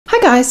Hi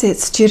guys,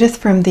 it's Judith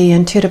from the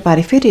Intuitive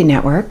Body Foodie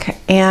Network,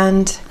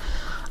 and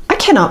I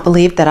cannot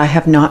believe that I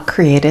have not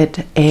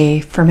created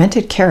a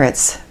fermented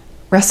carrots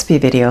recipe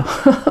video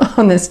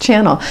on this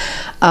channel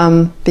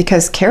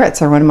because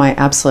carrots are one of my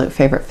absolute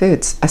favorite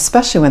foods,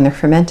 especially when they're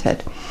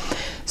fermented.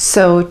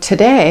 So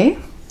today,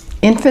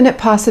 infinite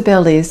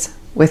possibilities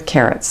with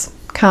carrots.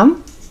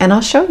 Come and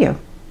I'll show you.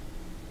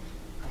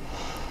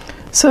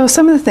 So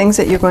some of the things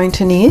that you're going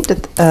to need,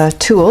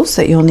 tools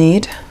that you'll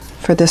need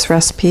for this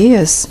recipe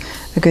is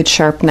a good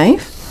sharp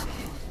knife,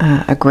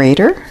 a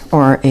grater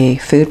or a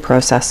food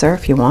processor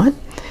if you want,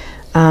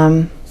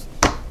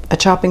 a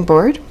chopping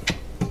board,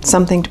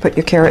 something to put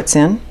your carrots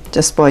in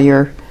just while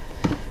you're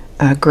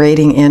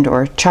grating and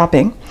or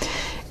chopping,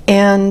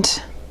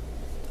 and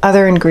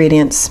other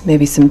ingredients,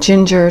 maybe some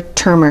ginger,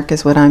 turmeric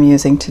is what I'm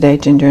using today,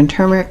 ginger and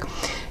turmeric,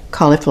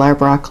 cauliflower,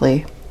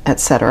 broccoli,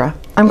 etc.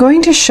 I'm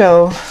going to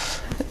show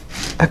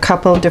a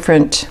couple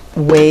different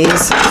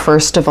ways,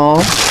 first of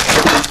all,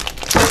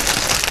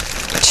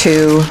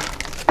 to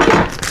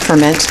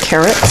ferment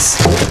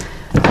carrots.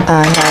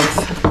 I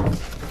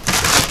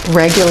have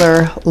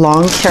regular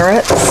long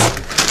carrots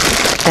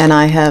and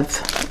I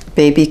have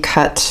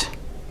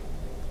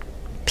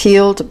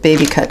peeled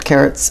baby cut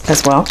carrots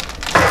as well.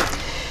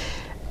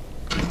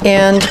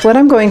 And what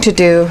I'm going to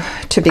do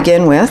to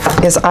begin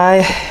with is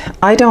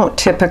I don't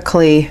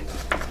typically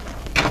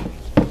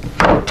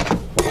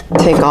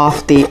take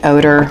off the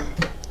outer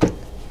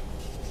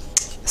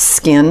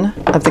skin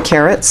of the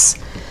carrots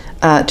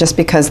just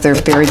because they're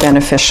very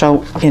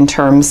beneficial in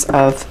terms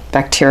of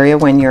bacteria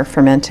when you're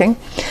fermenting.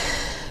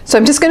 So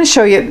I'm just going to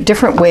show you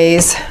different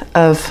ways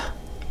of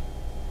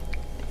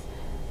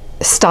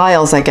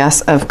styles, I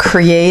guess, of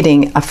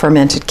creating a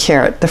fermented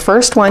carrot. The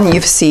first one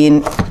you've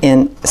seen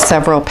in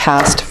several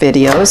past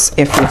videos,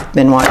 if you've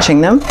been watching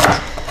them,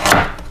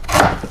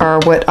 are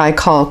what I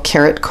call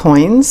carrot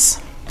coins.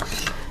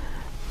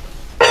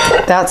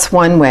 That's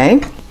one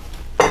way.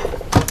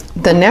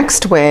 The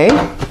next way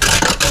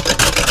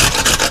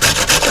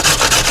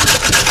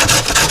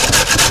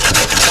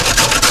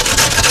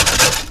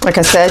like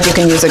I said, you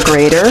can use a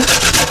grater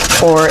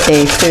or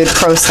a food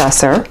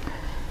processor.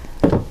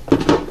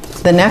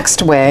 The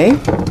next way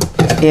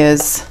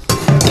is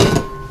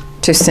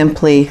to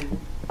simply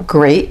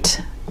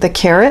grate the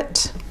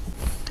carrot.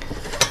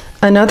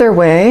 Another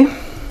way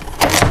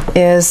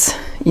is,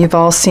 you've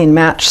all seen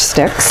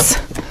matchsticks,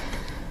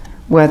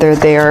 whether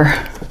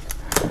they're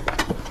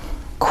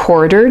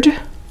quartered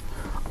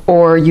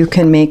or you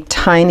can make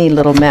tiny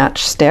little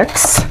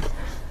matchsticks.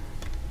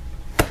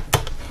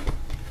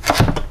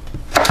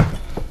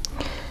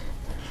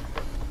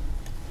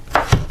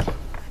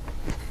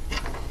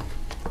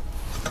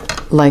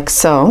 Like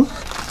so.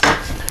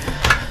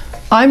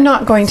 I'm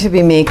not going to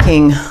be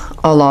making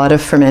a lot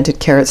of fermented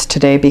carrots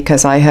today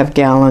because I have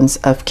gallons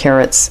of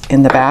carrots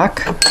in the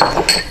back.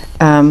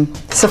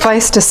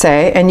 Suffice to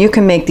say, and you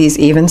can make these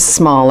even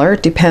smaller,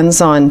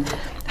 depends on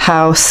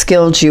how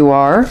skilled you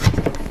are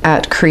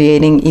at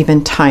creating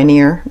even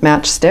tinier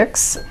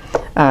matchsticks,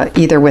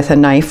 either with a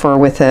knife or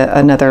with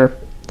another,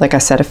 like I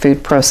said, a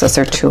food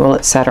processor tool,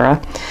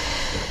 etc.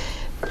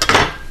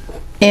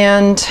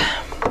 And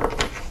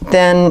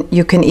then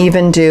you can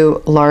even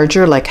do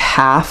larger, like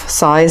half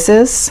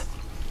sizes.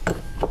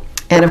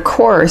 And of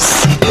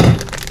course,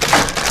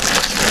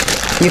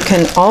 you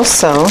can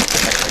also,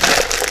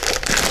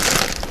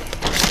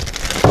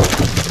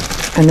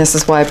 and this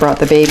is why I brought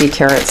the baby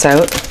carrots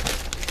out,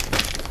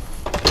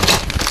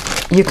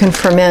 you can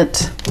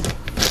ferment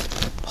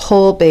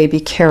whole baby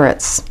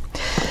carrots.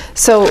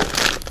 So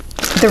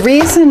the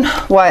reason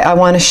why I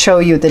want to show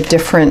you the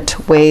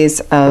different ways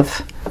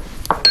of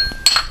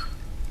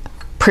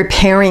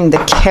preparing the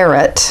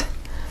carrot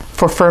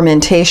for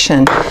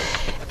fermentation,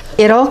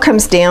 it all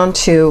comes down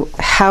to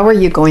how are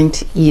you going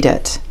to eat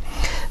it.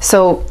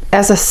 So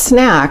as a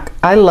snack,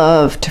 I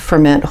love to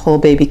ferment whole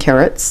baby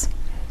carrots.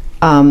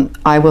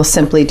 I will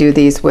simply do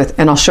these with,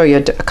 and I'll show you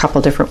a couple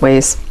different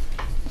ways.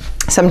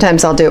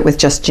 Sometimes I'll do it with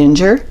just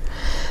ginger.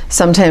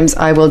 Sometimes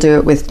I will do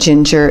it with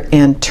ginger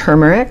and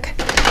turmeric.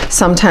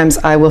 Sometimes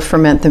I will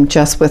ferment them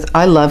just with,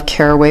 I love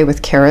caraway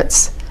with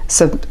carrots,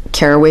 so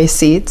caraway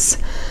seeds.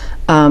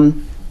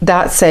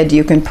 That said,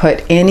 you can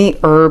put any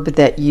herb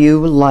that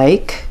you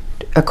like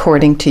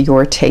according to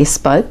your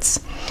taste buds.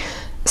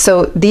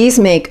 So these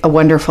make a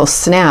wonderful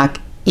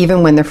snack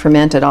even when they're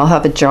fermented. I'll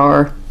have a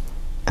jar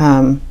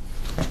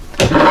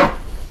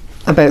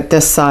about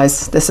this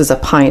size. This is a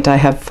pint. I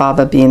have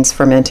fava beans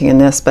fermenting in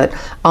this, but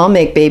I'll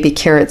make baby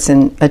carrots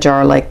in a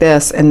jar like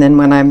this, and then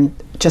when I'm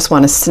just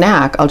want a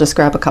snack, I'll just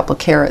grab a couple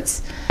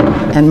carrots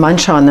and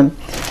munch on them.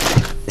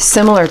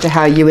 Similar to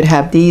how you would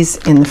have these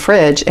in the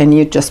fridge and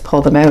you'd just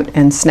pull them out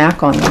and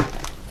snack on them.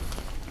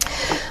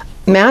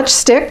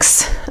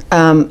 Matchsticks,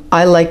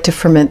 I like to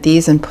ferment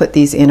these and put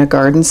these in a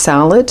garden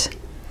salad.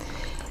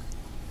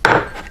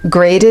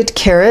 Grated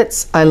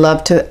carrots, I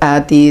love to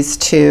add these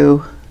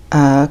to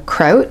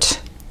kraut.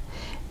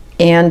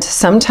 And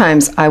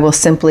sometimes I will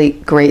simply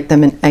grate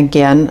them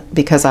again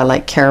because I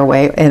like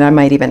caraway, and I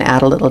might even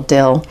add a little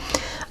dill.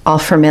 I'll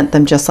ferment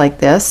them just like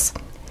this,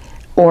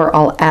 or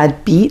I'll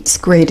add beets,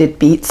 grated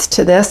beets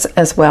to this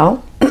as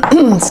well.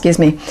 Excuse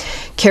me.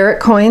 Carrot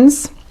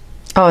coins.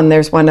 Oh, and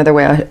there's one other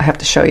way I have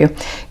to show you.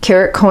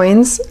 Carrot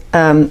coins.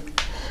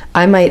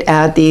 I might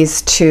add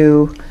these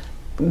to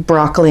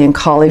broccoli and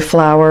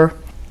cauliflower.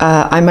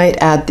 I might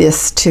add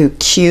this to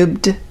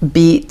cubed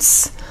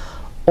beets,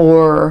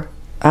 or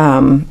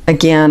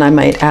again, I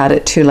might add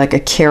it to like a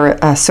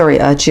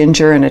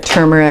ginger and a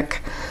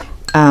turmeric,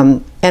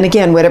 and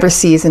again, whatever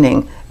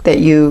seasoning that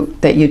you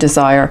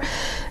desire.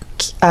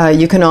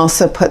 You can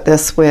also put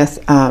this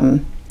with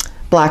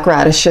black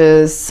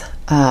radishes,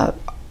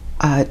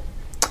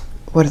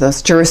 what are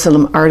those,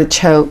 Jerusalem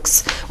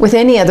artichokes, with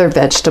any other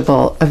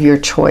vegetable of your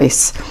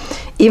choice,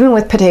 even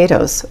with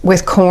potatoes,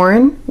 with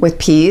corn, with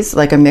peas,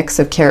 like a mix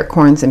of carrot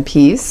corns and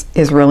peas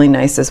is really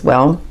nice as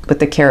well with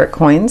the carrot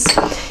coins,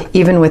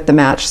 even with the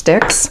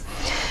matchsticks.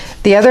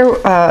 The other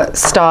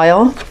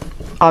style,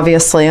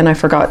 obviously, and I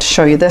forgot to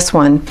show you this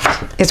one,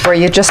 is where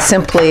you just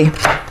simply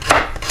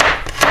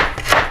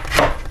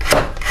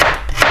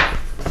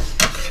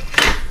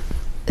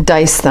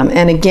dice them.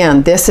 And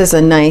again, this is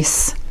a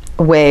nice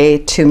way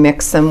to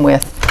mix them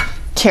with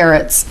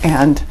carrots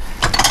and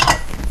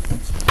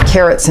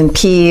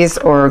peas,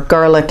 or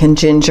garlic and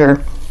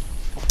ginger.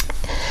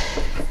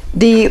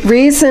 The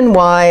reason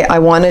why I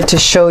wanted to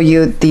show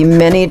you the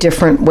many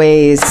different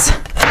ways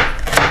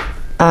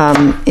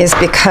is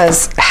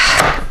because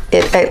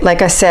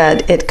like I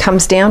said, it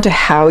comes down to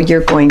how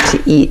you're going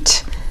to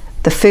eat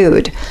the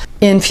food.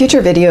 In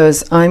future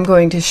videos, I'm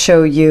going to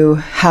show you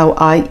how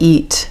I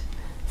eat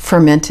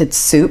fermented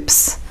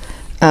soups.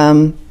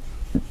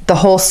 The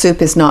whole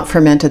soup is not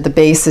fermented. The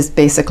base is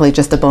basically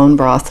just a bone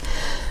broth.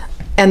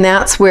 And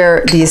that's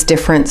where these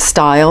different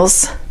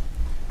styles,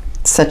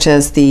 such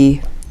as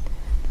the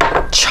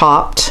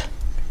chopped,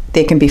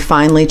 they can be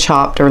finely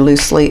chopped or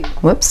loosely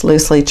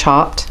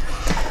chopped.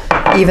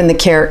 Even the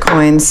carrot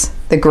coins,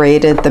 the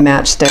grated, the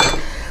matchstick.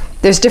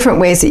 There's different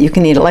ways that you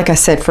can eat it. Like I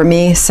said, for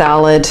me,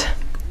 salad,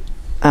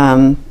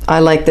 I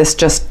like this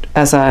just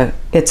as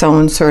its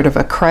own sort of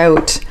a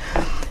kraut.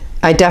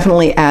 I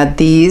definitely add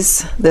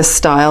this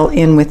style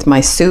in with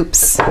my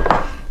soups,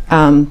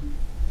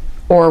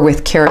 or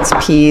with carrots,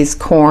 peas,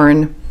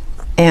 corn,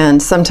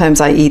 and sometimes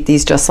I eat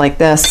these just like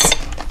this,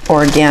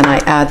 or again, I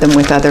add them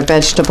with other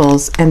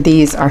vegetables, and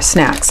these are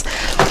snacks.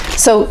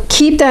 So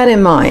keep that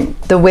in mind.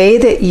 The way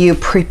that you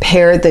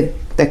prepare the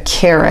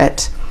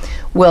carrot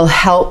will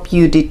help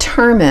you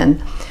determine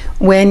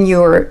when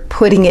you're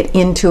putting it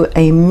into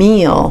a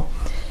meal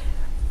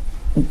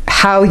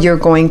how you're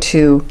going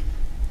to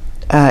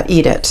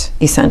eat it,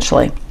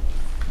 essentially.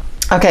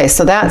 Okay,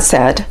 so that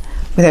said,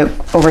 without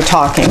over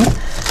talking,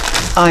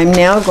 I'm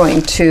now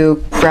going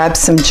to grab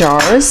some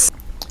jars.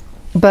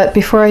 But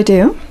before I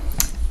do,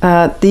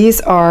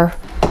 these are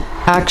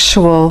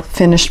actual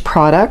finished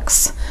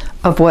products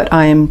of what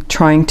I'm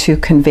trying to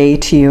convey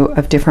to you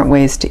of different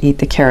ways to eat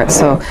the carrot.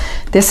 So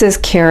this is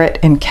carrot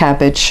and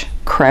cabbage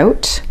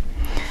kraut.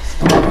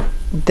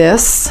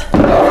 This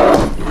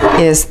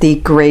is the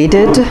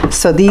grated,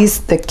 so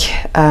this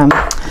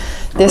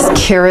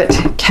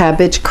carrot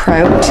cabbage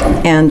kraut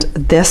and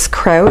this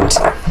kraut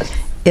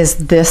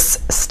is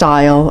this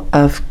style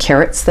of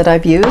carrots that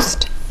I've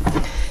used.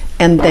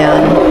 And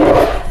then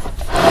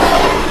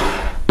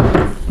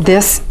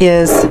this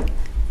is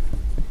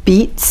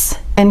beets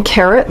and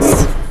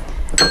carrots,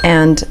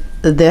 and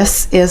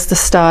this is the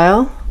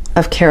style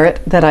of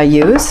carrot that I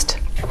used.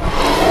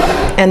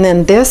 And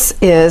then this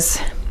is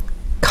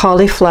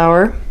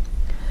cauliflower,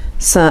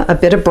 a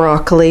bit of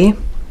broccoli,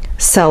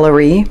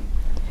 celery,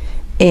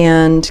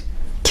 and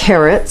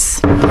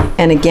carrots,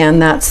 and again,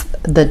 that's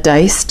the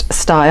diced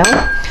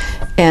style.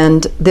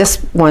 And this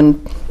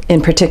one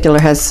in particular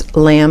has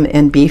lamb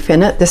and beef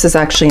in it. This is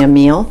actually a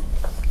meal.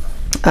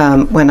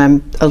 When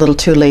I'm a little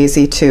too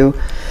lazy to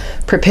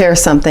prepare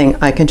something,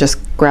 I can just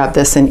grab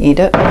this and eat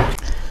it.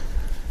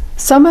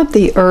 Some of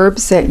the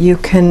herbs that you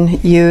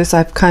can use,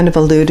 I've kind of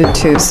alluded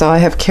to. So I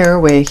have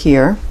caraway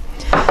here.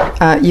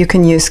 You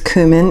can use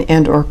cumin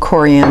and or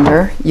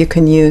coriander. You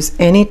can use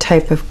any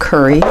type of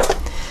curry,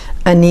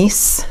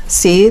 anise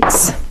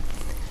seeds,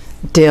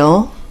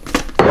 dill,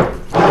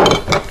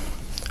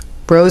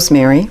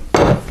 rosemary,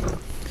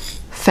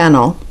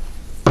 fennel,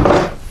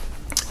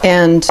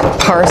 and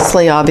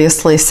parsley,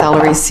 obviously,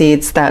 celery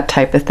seeds, that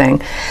type of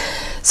thing.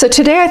 So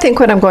today I think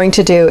what I'm going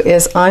to do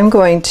is I'm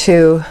going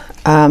to,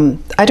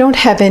 I don't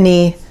have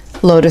any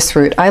lotus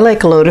root. I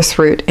like lotus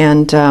root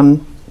and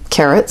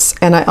carrots,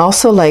 and I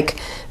also like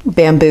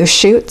bamboo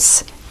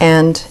shoots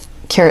and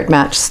carrot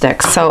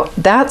matchsticks. So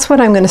that's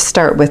what I'm going to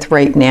start with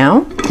right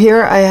now.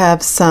 Here I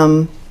have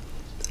some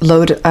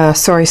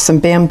some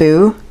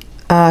bamboo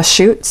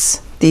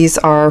shoots. These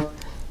are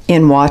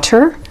in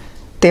water.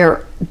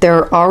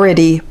 They're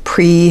already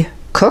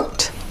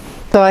pre-cooked.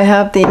 So I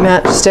have the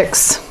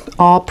matchsticks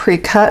all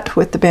pre-cut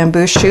with the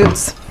bamboo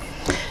shoots.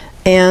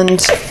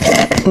 And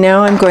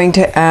now I'm going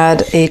to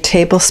add a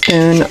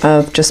tablespoon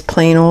of just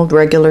plain old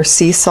regular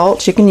sea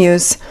salt. You can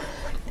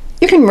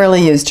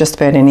really use just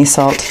about any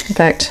salt. In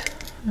fact,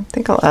 I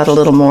think I'll add a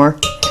little more.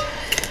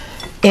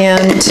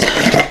 And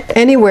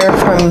anywhere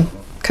from,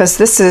 because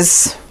this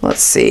is,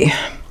 let's see,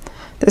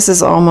 this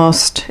is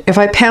almost, if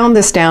I pound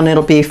this down,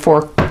 it'll be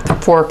four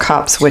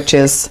cups, which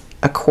is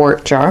a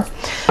quart jar.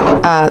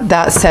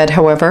 That said,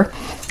 however,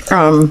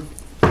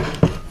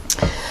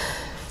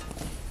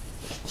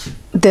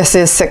 this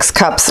is 6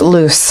 cups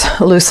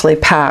loosely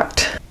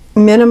packed.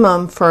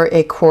 Minimum for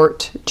a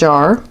quart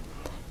jar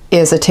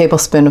is a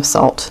tablespoon of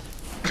salt.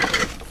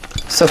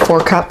 So 4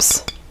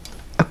 cups,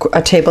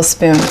 a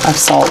tablespoon of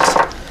salt.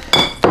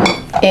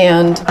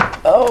 And,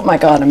 oh my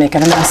God, I'm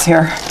making a mess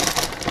here.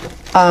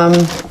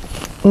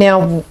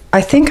 Now,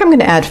 I think I'm going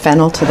to add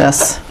fennel to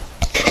this.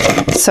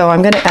 So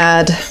I'm going to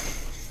add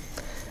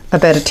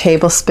about a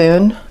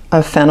tablespoon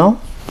of fennel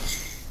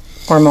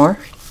or more.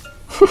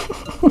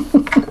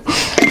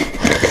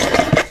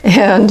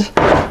 And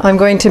I'm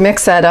going to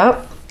mix that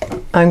up.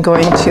 I'm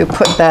going to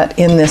put that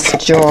in this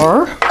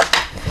jar.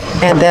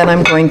 And then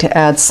I'm going to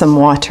add some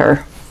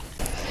water.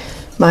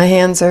 My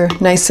hands are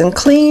nice and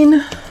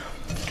clean.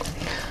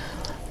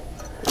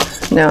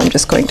 Now I'm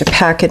just going to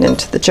pack it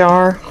into the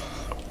jar.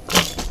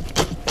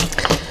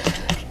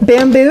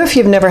 Bamboo, if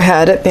you've never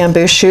had it,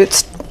 bamboo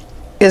shoots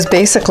is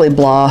basically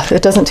blah.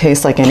 It doesn't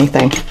taste like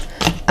anything.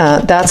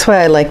 That's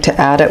why I like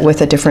to add it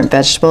with a different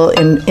vegetable,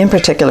 in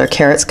particular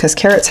carrots, because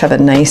carrots have a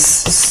nice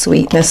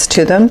sweetness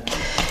to them,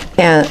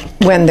 and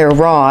when they're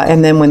raw,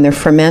 and then when they're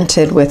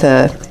fermented with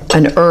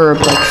an herb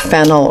like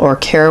fennel or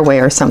caraway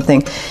or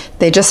something,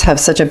 they just have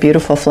such a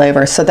beautiful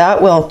flavor. So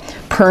that will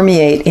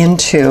permeate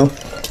into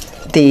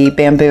the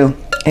bamboo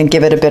and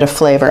give it a bit of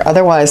flavor.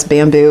 Otherwise,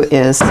 bamboo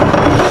is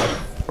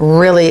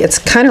really, it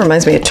kind of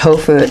reminds me of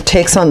tofu. It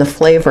takes on the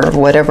flavor of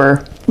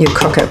whatever you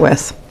cook it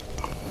with.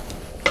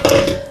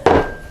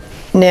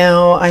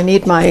 Now I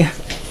need my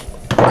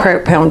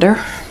kraut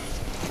pounder.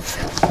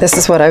 This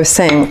is what I was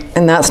saying,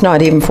 and that's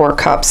not even 4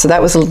 cups. So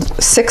that was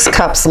 6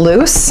 cups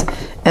loose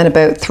and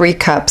about 3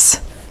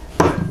 cups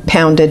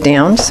pounded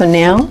down. So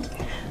now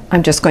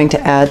I'm just going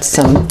to add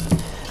some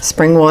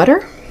spring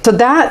water. So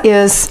that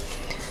is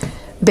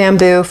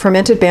bamboo,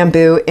 fermented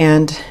bamboo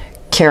and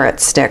carrot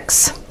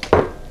sticks.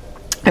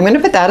 I'm going to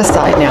put that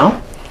aside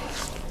now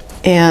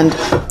and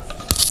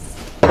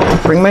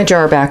bring my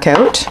jar back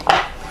out.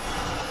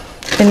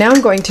 And now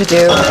I'm going to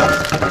do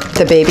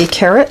the baby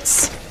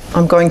carrots.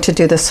 I'm going to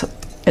do this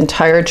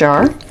entire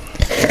jar.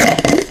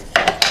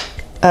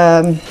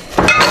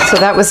 So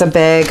that was a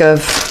bag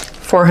of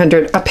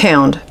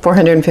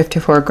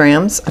 454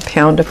 grams, a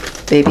pound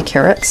of baby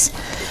carrots.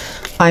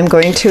 I'm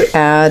going to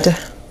add,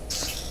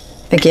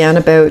 again,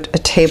 about a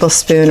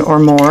tablespoon or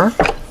more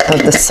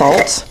of the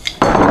salt.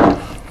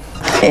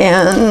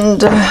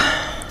 And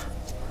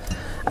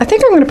I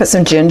think I'm going to put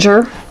some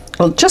ginger,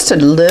 well, just a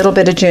little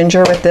bit of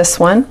ginger with this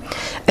one.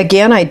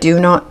 Again, I do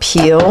not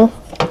peel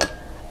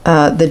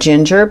the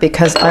ginger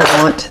because I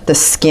want the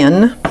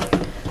skin.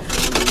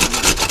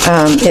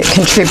 It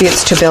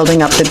contributes to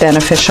building up the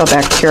beneficial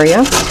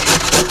bacteria.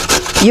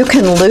 You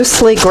can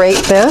loosely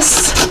grate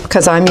this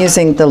because I'm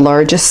using the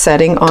largest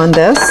setting on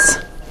this.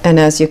 And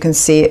as you can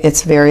see,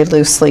 it's very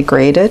loosely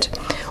grated.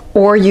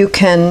 Or you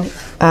can,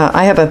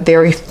 I have a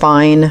very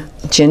fine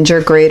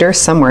ginger grater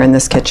somewhere in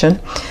this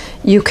kitchen.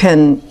 You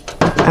can,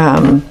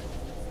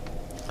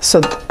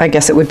 so I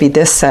guess it would be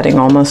this setting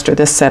almost, or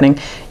this setting.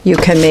 You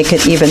can make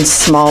it even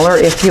smaller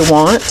if you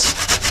want.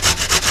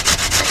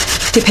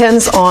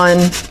 Depends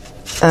on,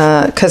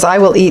 because I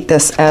will eat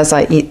this as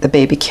I eat the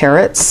baby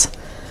carrots.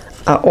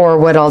 Or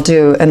what I'll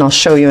do, and I'll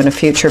show you in a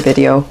future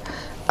video,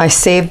 I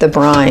save the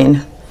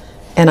brine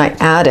and I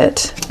add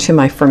it to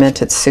my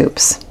fermented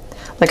soups.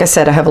 Like I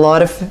said, I have a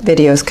lot of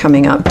videos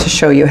coming up to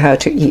show you how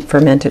to eat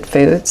fermented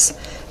foods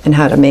and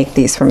how to make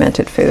these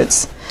fermented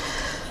foods.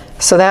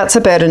 So that's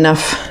about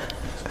enough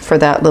for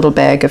that little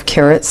bag of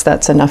carrots.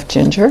 That's enough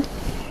ginger.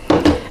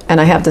 And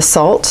I have the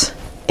salt,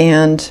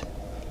 and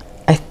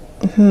I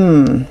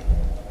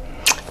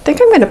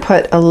think I'm going to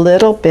put a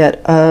little bit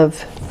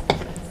of,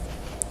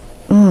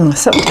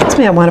 something tells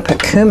me I want to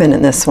put cumin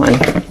in this one.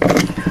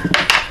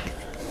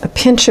 A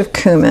pinch of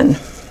cumin.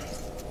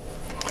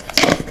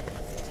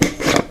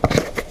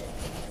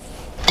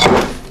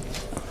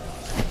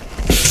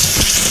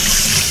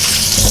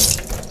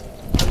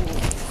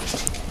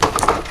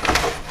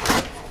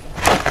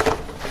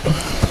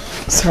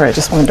 Sorry, I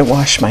just wanted to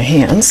wash my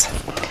hands.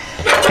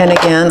 And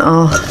again,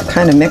 I'll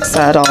kind of mix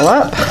that all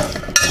up.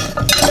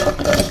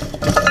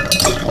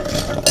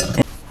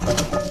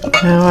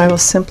 Now I will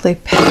simply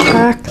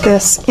pack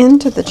this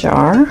into the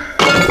jar.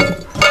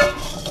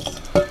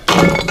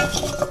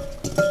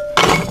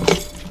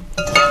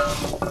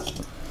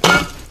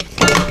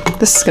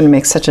 This is going to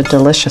make such a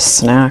delicious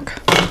snack.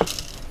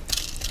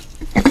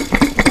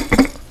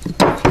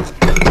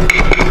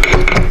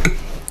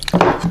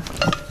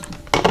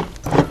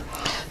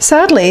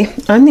 Sadly,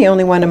 I'm the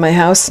only one in my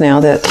house now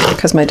that,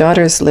 because my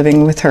daughter's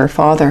living with her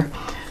father,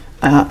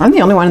 I'm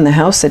the only one in the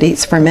house that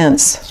eats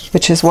ferments,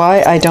 which is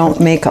why I don't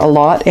make a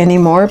lot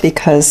anymore,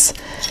 because,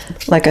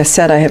 like I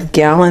said, I have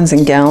gallons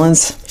and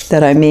gallons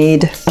that I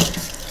made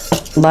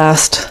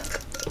last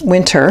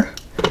winter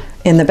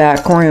in the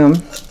back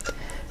room,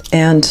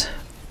 and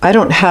I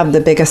don't have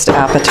the biggest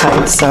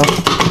appetite, so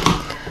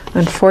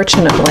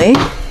unfortunately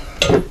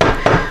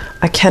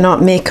I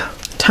cannot make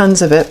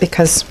tons of it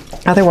because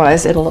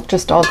otherwise it'll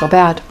just all go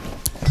bad.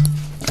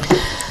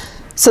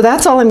 So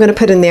that's all I'm going to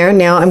put in there.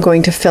 Now I'm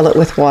going to fill it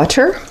with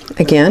water.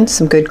 Again,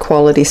 some good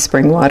quality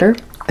spring water.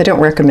 I don't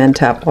recommend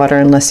tap water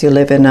unless you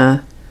live in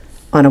on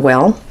a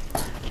well,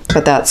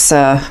 but that's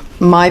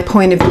my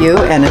point of view,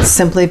 and it's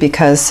simply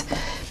because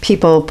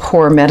people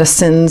pour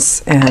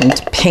medicines and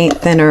paint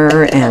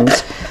thinner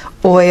and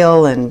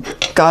oil and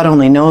God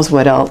only knows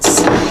what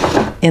else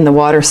in the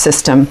water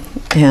system.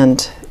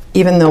 And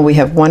even though we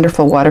have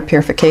wonderful water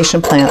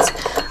purification plants,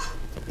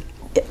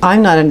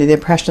 I'm not under the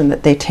impression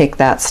that they take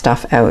that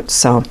stuff out.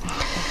 So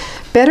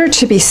better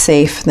to be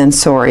safe than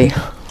sorry.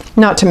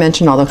 Not to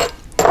mention all the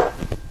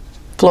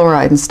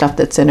fluoride and stuff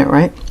that's in it,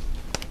 right?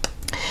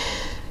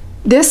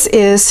 This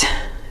is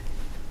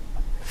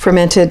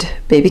fermented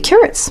baby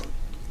carrots.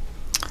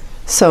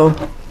 So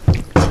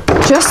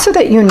just so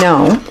that you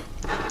know,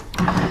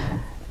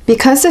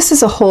 because this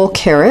is a whole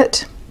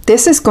carrot,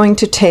 this is going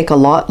to take a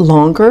lot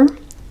longer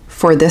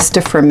for this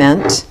to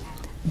ferment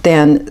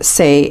than,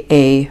 say,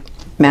 a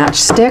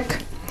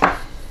matchstick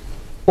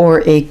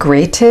or a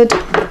grated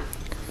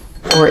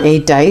or a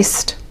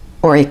diced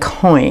or a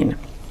coin.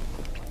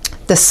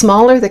 The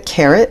smaller the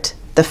carrot,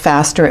 the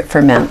faster it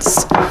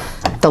ferments.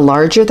 The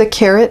larger the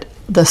carrot,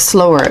 the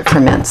slower it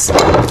ferments.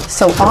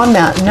 So on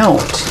that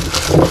note,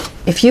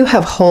 if you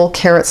have whole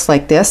carrots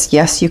like this,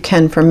 yes, you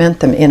can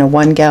ferment them in a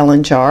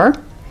 1-gallon jar.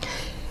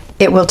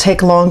 It will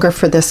take longer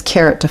for this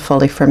carrot to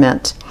fully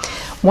ferment.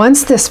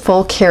 Once this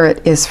full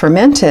carrot is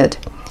fermented,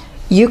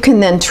 you can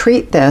then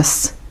treat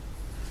this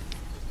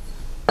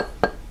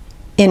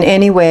in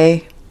any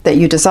way that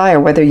you desire,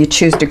 whether you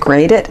choose to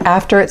grate it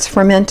after it's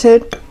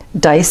fermented,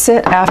 dice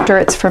it after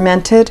it's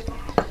fermented,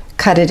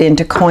 cut it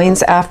into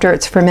coins after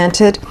it's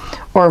fermented,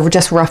 or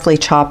just roughly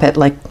chop it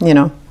like, you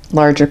know,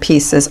 larger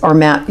pieces, or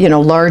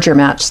larger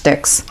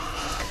matchsticks.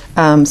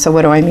 So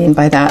what do I mean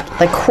by that?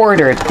 Like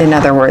quartered, in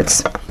other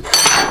words,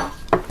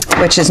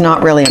 which is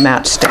not really a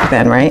matchstick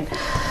then, right?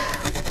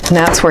 And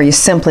that's where you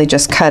simply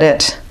just cut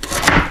it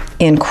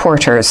in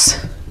quarters.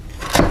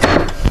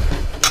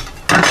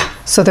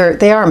 So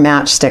they are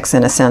matchsticks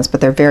in a sense,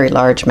 but they're very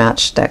large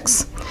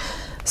matchsticks.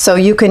 So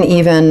you can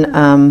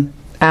even,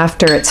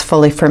 after it's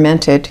fully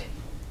fermented,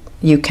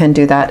 you can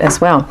do that as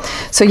well.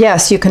 So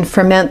yes, you can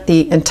ferment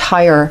the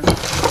entire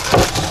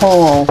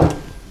whole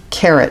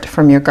carrot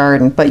from your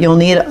garden, but you'll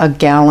need a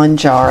gallon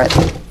jar,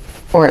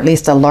 or at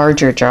least a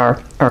larger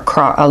jar, or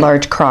a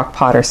large crock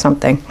pot or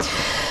something.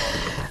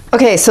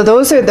 Okay, so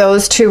those are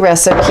those two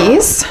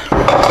recipes.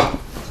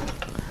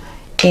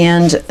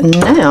 And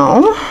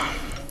now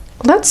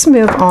let's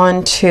move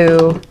on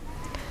to,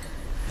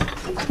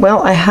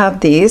 well, I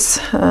have these.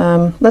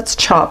 Let's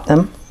chop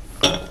them.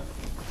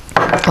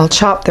 I'll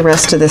chop the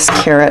rest of this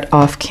carrot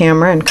off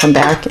camera and come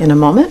back in a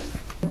moment.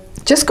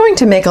 Just going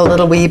to make a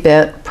little wee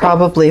bit,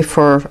 probably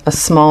for a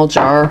small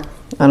jar.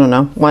 I don't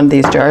know, one of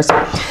these jars.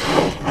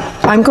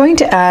 I'm going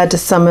to add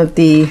some of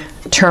the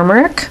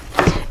turmeric.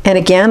 And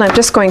again, I'm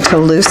just going to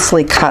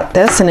loosely cut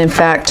this. And in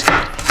fact,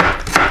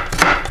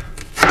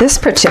 this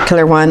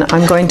particular one,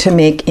 I'm going to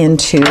make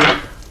into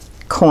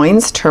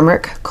coins,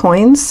 turmeric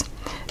coins.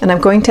 And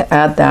I'm going to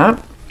add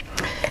that.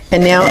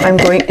 And now I'm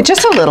going,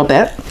 just a little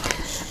bit.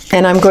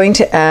 And I'm going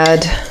to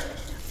add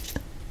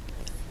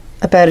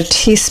about a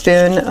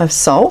teaspoon of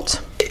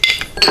salt,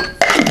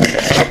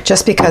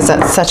 just because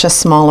that's such a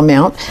small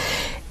amount.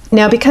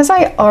 Now, because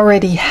I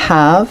already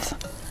have,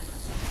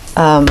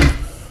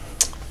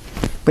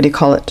 what do you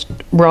call it,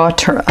 raw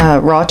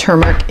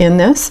turmeric in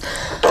this,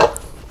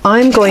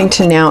 I'm going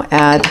to now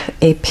add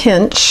a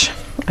pinch.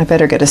 I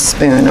better get a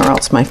spoon or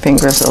else my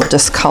fingers will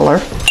discolor.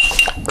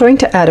 I'm going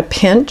to add a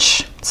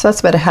pinch, so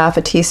that's about a half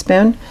a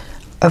teaspoon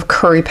of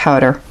curry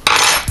powder.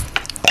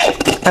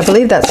 I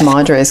believe that's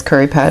Madre's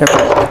curry powder,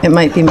 but it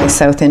might be my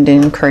South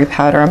Indian curry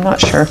powder, I'm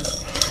not sure.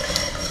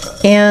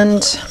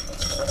 And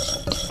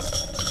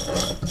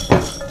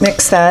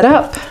mix that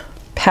up,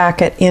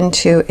 pack it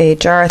into a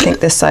jar. I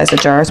think this size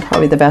of jar is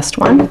probably the best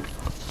one.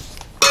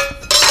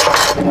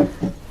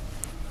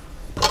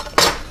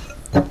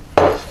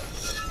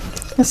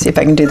 Let's see if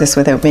I can do this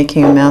without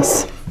making a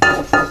mess.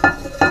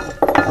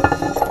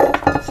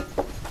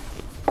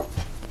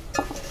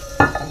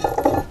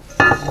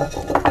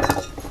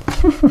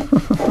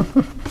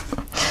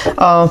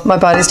 Oh, my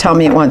body's telling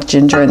me it wants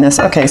ginger in this.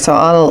 Okay, so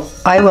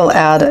I will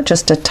add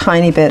just a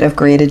tiny bit of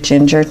grated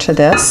ginger to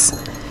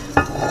this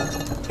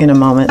in a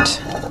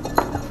moment.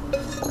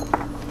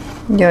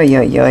 Yo,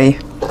 yo, yo.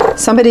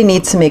 Somebody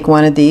needs to make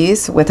one of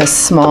these with a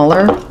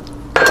smaller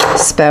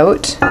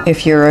spout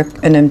if you're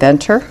an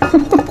inventor,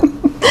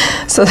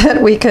 so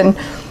that we can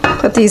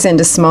put these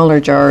into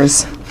smaller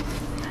jars.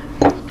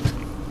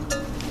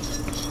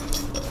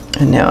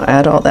 And now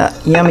add all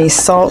that yummy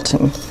salt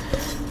and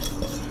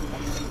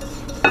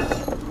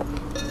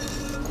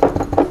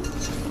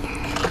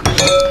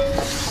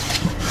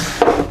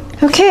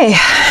okay,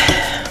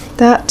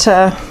 that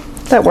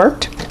that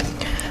worked.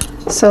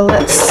 So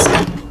let's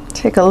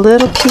take a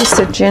little piece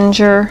of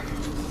ginger.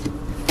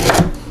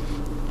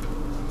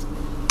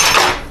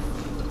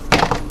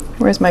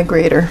 Where's my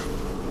grater?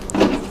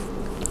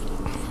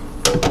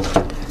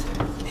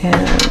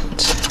 And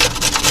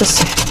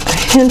just a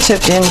hint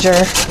of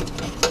ginger.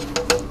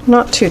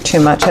 Not too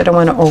much. I don't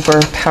want to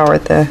overpower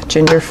the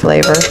ginger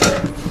flavor.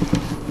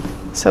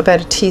 So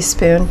about a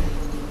teaspoon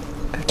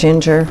of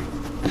ginger.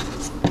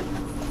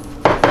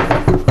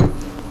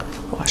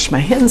 Wash my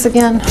hands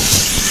again.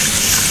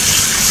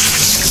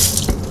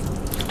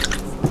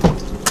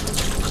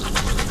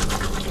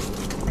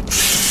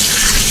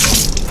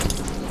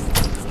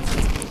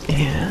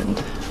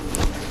 And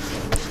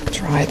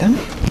dry them.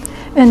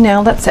 And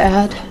now let's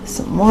add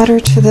some water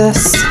to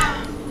this.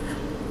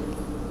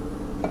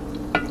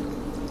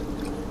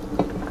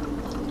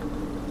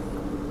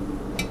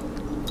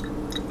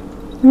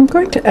 I'm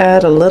going to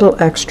add a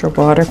little extra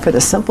water for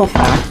the simple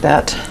fact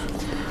that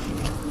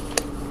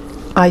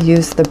I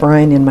use the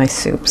brine in my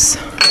soups.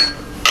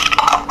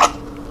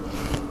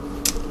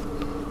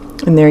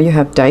 And there you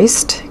have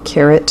diced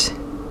carrot,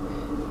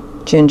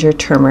 ginger,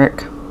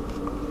 turmeric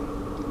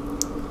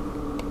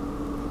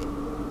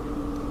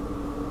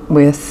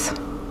with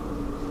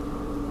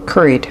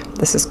curried.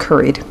 This is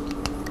curried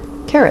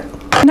carrot.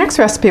 The next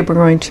recipe we're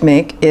going to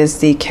make is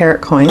the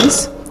carrot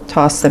coins.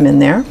 Toss them in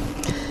there.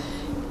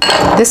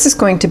 This is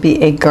going to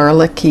be a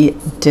garlicky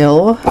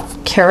dill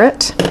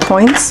carrot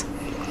coins.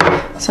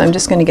 So I'm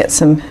just going to get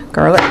some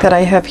garlic that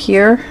I have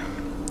here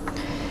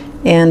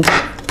and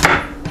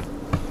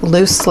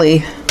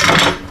loosely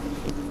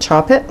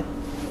chop it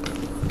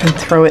and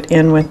throw it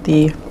in with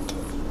the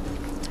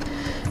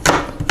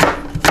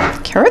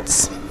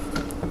carrots.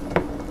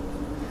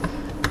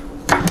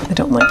 I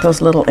don't like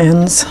those little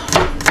ends.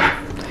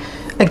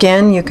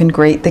 Again, you can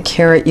grate the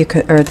carrot,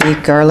 or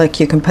the garlic.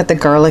 You can put the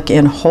garlic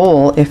in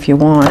whole if you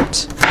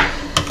want.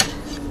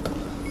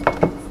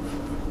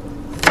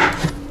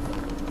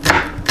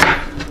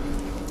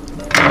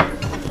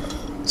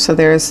 So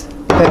there's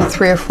about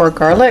 3 or 4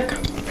 garlic.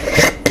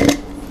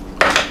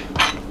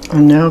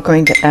 I'm now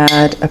going to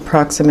add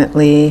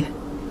approximately,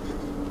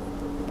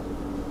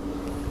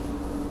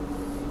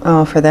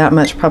 oh, for that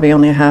much, probably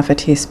only a half a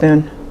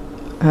teaspoon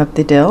of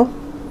the dill.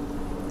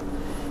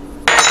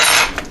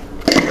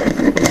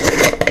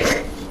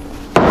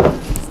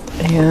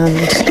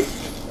 And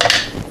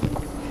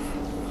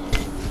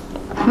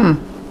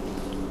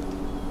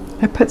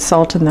I put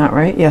salt in that,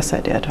 right? Yes, I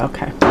did.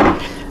 Okay.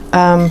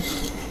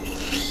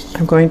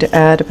 I'm going to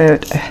add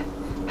about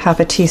half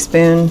a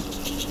teaspoon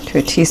to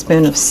a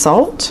teaspoon of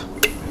salt,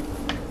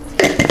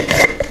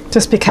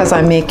 just because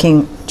I'm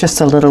making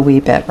just a little wee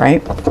bit,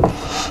 right? I'm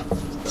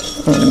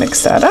going to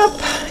mix that up.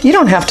 You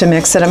don't have to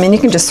mix it. I mean, you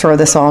can just throw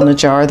this all in a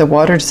jar. The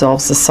water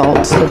dissolves the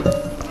salt, so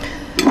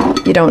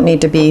you don't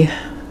need to be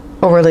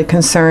overly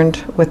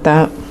concerned with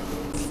that.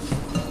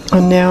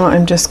 And now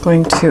I'm just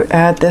going to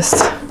add this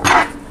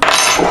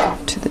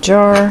to the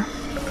jar.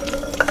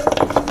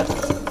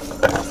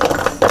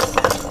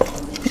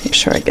 Make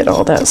sure I get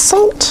all that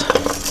salt.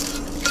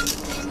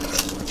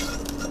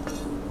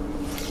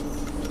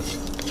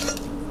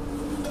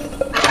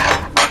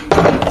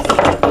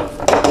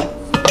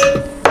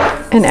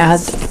 And add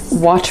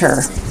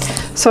water.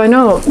 So I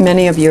know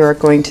many of you are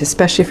going to,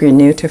 especially if you're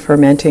new to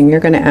fermenting, you're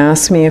going to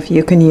ask me if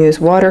you can use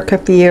water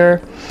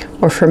kefir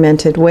or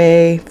fermented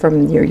whey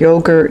from your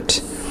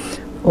yogurt,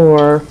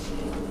 or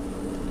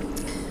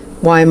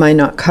why am I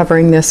not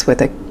covering this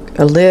with a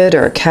lid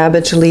or a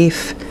cabbage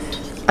leaf?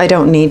 I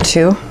don't need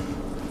to.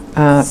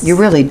 You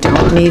really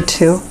don't need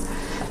to,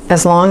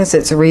 as long as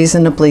it's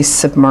reasonably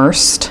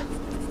submersed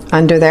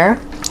under there.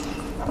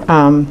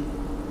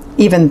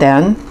 Even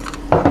then,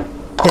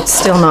 it's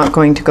still not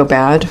going to go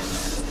bad,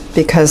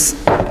 because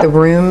the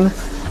room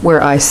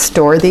where I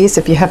store these,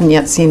 if you haven't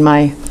yet seen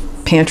my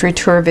pantry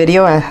tour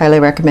video, I highly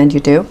recommend you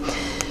do.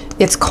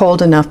 It's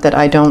cold enough that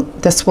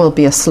this will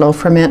be a slow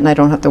ferment and I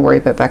don't have to worry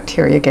about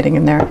bacteria getting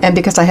in there. And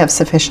because I have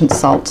sufficient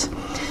salt.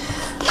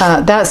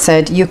 That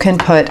said, you can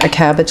put a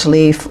cabbage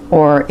leaf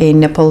or a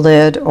nipple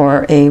lid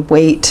or a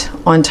weight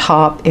on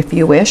top if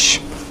you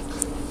wish.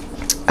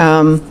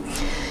 And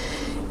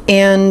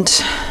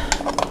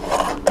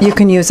you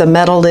can use a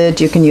metal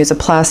lid, you can use a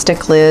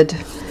plastic lid.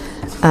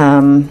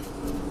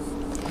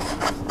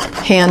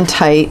 Hand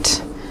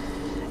tight.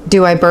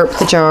 Do I burp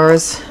the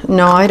jars?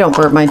 No, I don't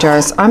burp my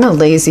jars. I'm a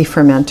lazy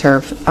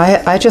fermenter.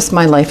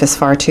 My life is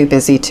far too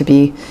busy to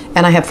be,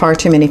 and I have far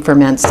too many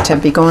ferments to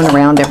be going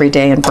around every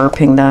day and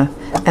burping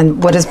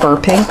and what is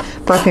burping?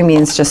 Burping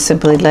means just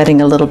simply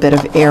letting a little bit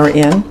of air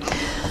in.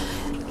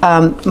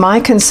 My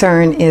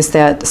concern is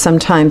that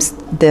sometimes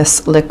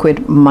this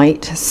liquid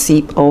might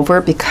seep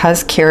over,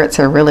 because carrots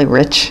are really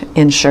rich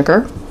in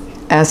sugar,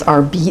 as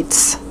are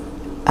beets.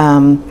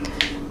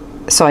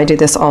 So I do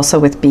this also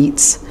with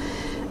beets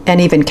and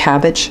even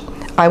cabbage.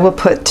 I will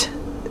put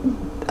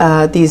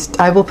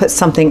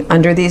something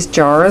under these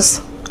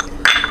jars,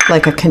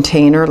 like a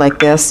container like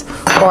this,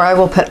 or I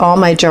will put all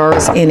my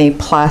jars in a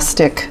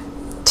plastic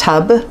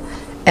tub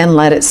and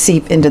let it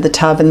seep into the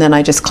tub, and then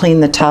I just clean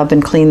the tub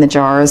and clean the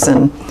jars,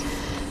 and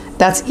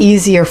that's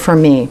easier for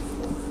me.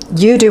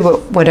 You do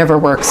whatever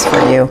works for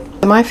you.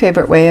 My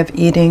favorite way of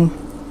eating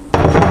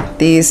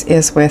these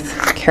is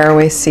with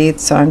caraway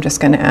seeds, so I'm just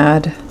going to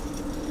add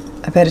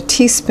about a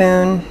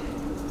teaspoon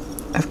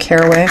of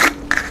caraway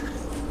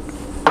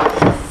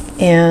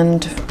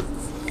and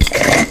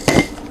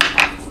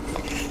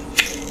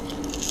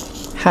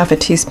half a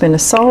teaspoon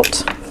of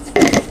salt.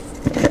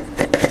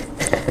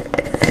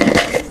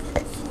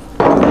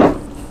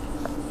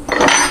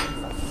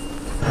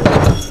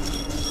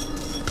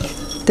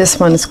 This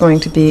one is going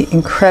to be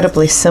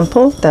incredibly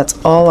simple. That's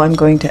all I'm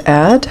going to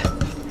add.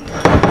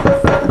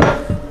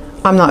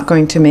 I'm not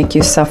going to make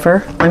you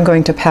suffer. I'm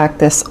going to pack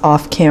this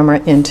off camera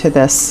into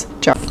this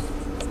jar.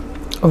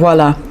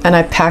 Voila, and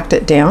I packed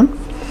it down.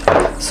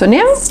 So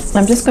now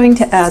I'm just going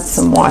to add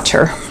some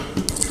water.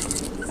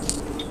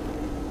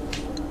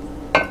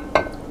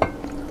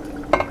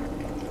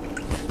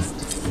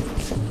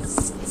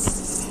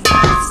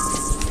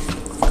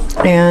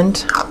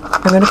 And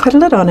I'm going to put a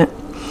lid on it.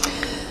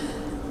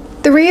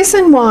 The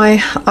reason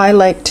why I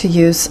like to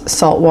use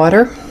salt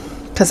water,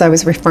 because I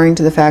was referring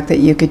to the fact that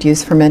you could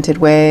use fermented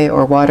whey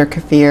or water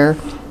kefir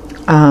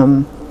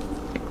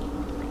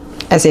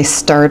as a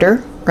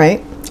starter,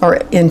 right? Or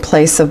in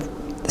place of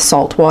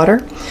salt water.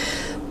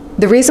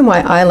 The reason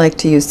why I like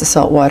to use the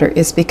salt water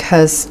is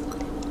because,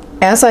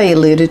 as I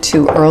alluded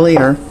to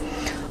earlier,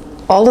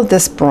 all of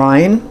this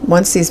brine,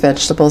 once these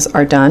vegetables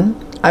are done,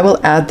 I will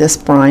add this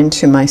brine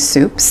to my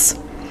soups.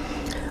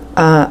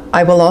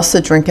 I will also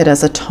drink it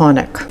as a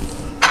tonic.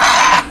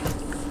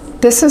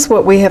 This is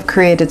what we have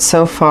created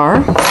so far,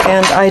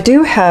 and I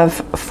do have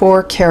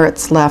 4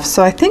 carrots left,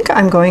 so I think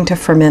I'm going to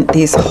ferment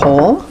these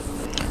whole,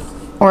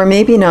 or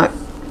maybe not.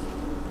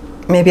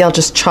 Maybe I'll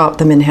just chop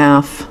them in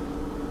half,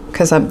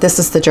 because this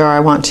is the jar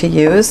I want to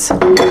use.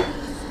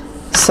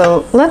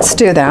 So let's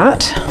do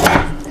that.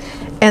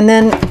 And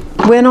then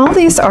when all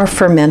these are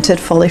fermented,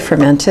 fully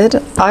fermented,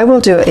 I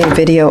will do a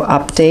video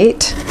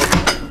update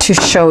to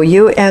show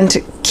you,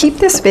 and keep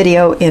this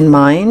video in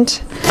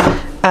mind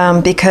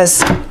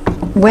because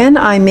when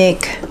I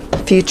make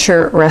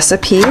future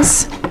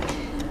recipes,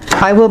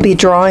 I will be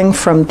drawing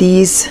from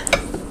these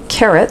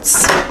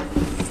carrots,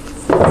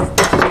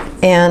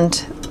 and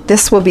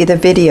this will be the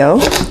video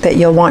that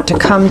you'll want to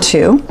come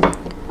to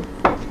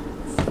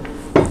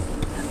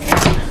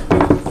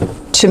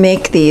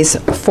make these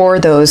for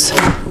those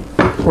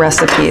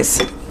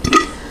recipes.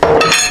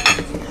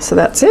 So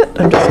that's it.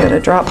 I'm just going to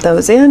drop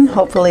those in.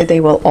 Hopefully they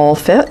will all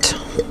fit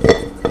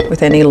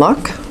with any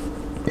luck.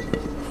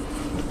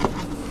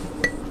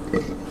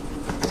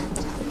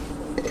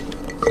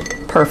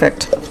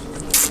 Perfect.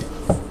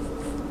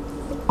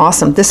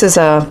 Awesome. This is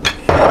I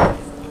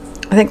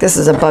think this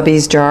is a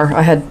Bubby's jar.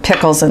 I had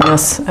pickles in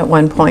this at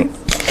one point.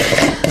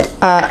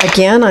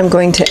 Again, I'm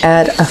going to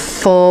add a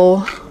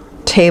full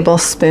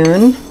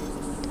tablespoon.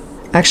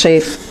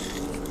 Actually,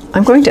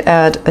 I'm going to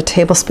add a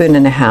tablespoon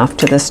and a half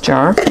to this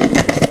jar,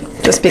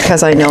 just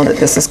because I know that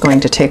this is going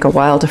to take a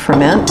while to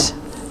ferment,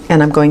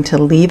 and I'm going to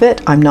leave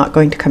it. I'm not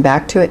going to come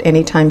back to it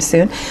anytime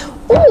soon.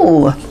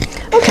 Ooh,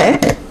 okay.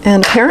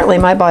 And apparently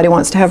my body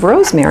wants to have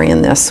rosemary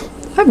in this.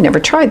 I've never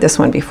tried this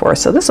one before,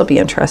 so this will be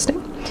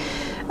interesting.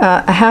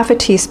 A half a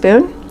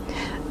teaspoon.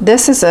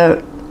 This is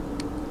a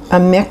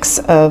mix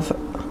of,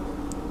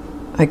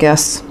 I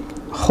guess,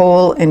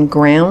 whole and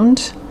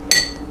ground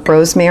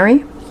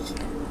rosemary.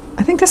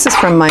 I think this is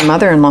from my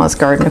mother-in-law's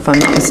garden, if I'm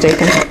not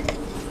mistaken.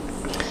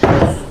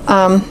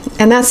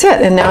 And that's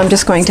it. And now I'm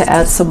just going to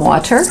add some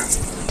water.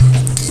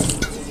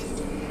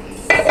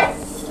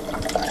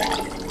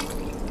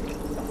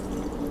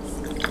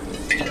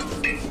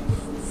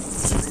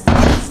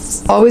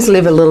 Always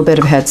leave a little bit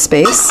of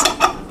headspace.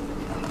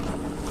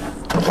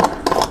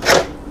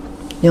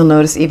 You'll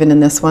notice even in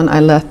this one, I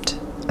left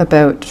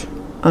about,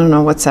 I don't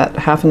know, what's that,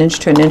 ½ an inch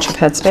to 1 inch of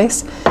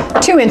headspace.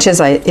 2 inches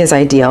is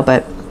ideal,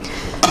 but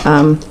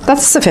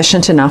that's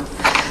sufficient enough.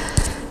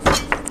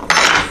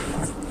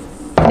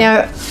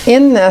 Now,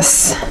 in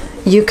this,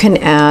 you can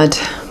add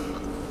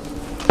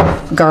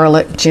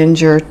garlic,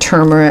 ginger,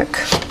 turmeric.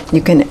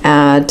 You can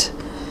add,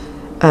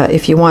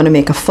 if you want to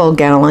make a full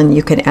gallon,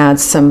 you can add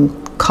some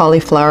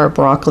cauliflower,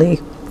 broccoli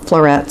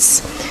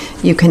florets.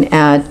 You can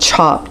add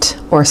chopped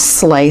or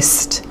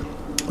sliced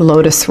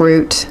lotus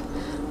root,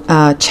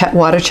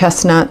 water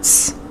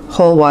chestnuts,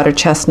 whole water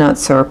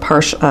chestnuts, or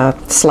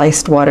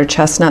sliced water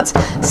chestnuts.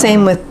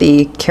 Same with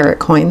the carrot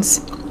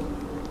coins.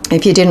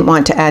 If you didn't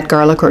want to add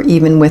garlic, or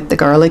even with the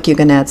garlic, you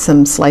can add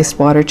some sliced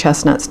water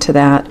chestnuts to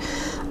that,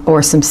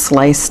 or some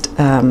sliced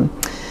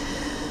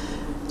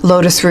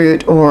lotus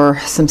root, or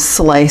some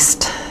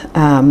sliced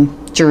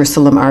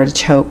Jerusalem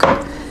artichoke.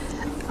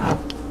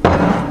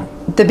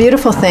 The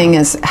beautiful thing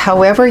is,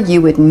 however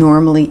you would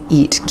normally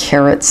eat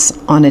carrots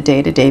on a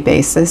day-to-day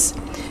basis,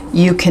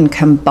 you can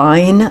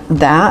combine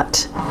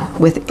that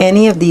with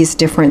any of these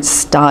different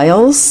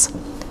styles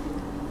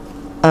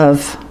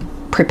of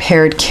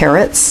prepared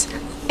carrots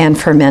and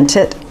ferment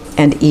it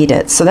and eat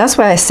it. So that's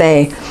why I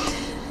say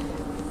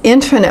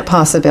infinite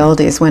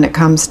possibilities when it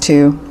comes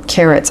to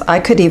carrots. I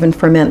could even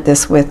ferment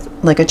this with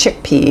like a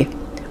chickpea,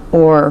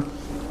 or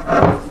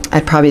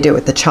I'd probably do it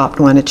with the chopped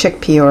one, a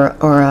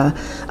chickpea or a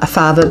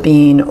fava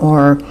bean,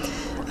 or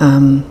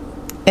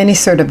any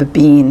sort of a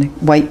bean,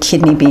 white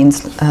kidney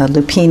beans,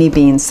 lupini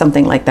beans,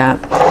 something like that.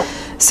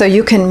 So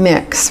you can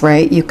mix,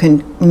 right? You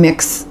can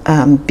mix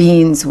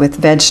beans with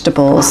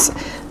vegetables.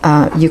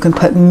 You can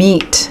put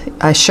meat.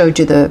 I showed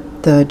you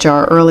the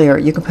jar earlier.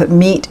 You can put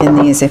meat in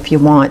these if you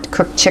want,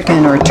 cooked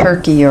chicken or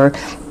turkey or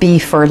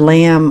beef or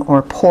lamb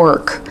or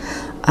pork.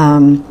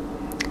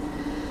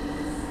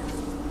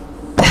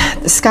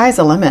 The sky's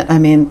the limit. I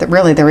mean,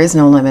 really, there is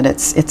no limit.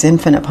 It's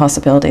infinite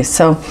possibilities.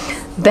 So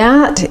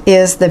that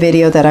is the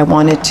video that I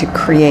wanted to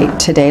create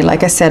today.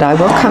 Like I said, I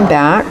will come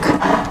back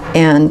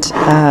and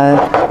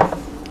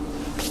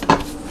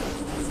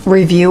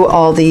review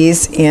all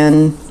these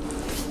in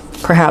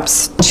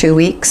perhaps 2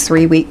 weeks,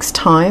 3 weeks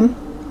time,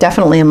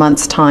 definitely a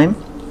month's time.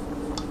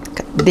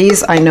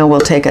 These I know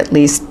will take at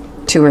least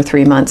 2 or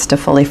 3 months to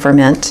fully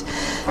ferment.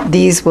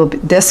 This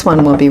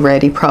one will be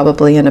ready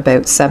probably in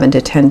about 7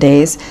 to 10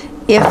 days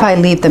if I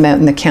leave them out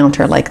in the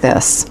counter like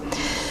this.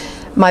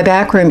 My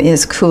back room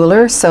is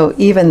cooler, so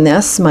even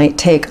this might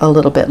take a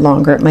little bit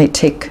longer. It might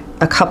take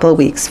a couple of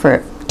weeks for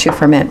it to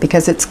ferment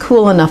because it's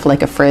cool enough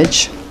like a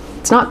fridge.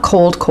 It's not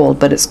cold,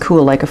 but it's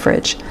cool like a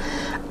fridge.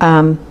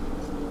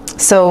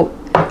 So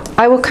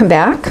I will come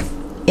back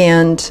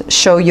and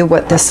show you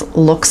what this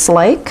looks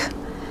like.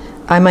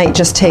 I might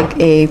just take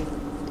a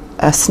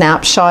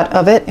snapshot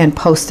of it and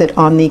post it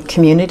on the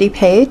community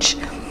page,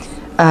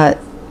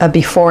 a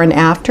before and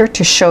after,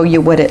 to show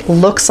you what it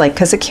looks like,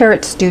 because the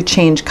carrots do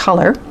change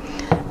color,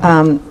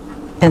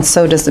 and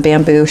so does the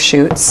bamboo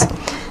shoots,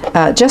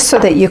 just so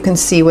that you can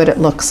see what it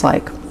looks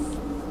like.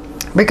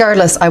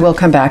 Regardless, I will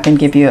come back and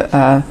give you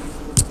a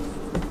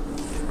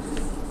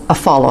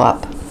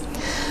follow-up.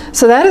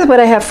 So that is what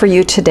I have for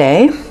you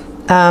today.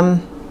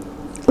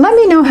 Let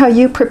me know how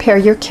you prepare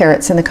your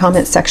carrots in the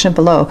comments section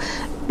below.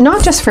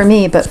 Not just for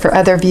me, but for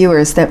other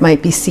viewers that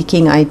might be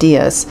seeking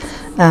ideas.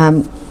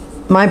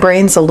 My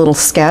brain's a little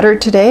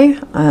scattered today.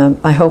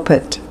 I hope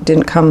it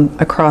didn't come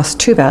across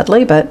too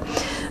badly, but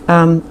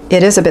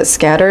it is a bit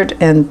scattered,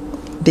 and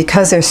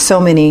because there's so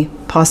many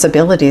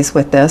possibilities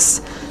with this,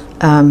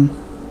 I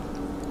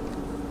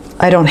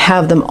don't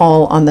have them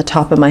all on the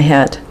top of my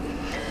head.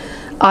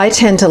 I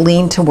tend to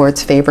lean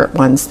towards favorite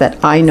ones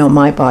that I know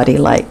my body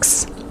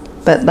likes.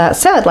 But that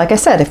said, like I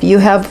said, if you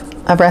have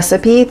a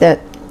recipe that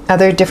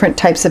other different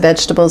types of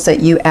vegetables that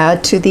you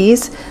add to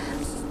these,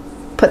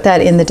 put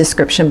that in the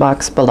description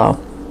box below.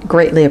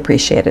 Greatly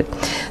appreciated.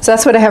 So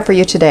that's what I have for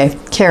you today.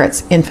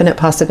 Carrots, infinite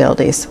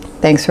possibilities.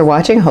 Thanks for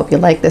watching. I hope you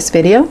like this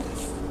video.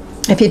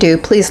 If you do,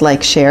 please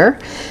like, share,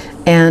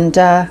 and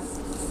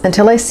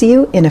until I see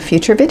you in a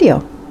future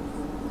video.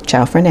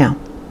 Ciao for now.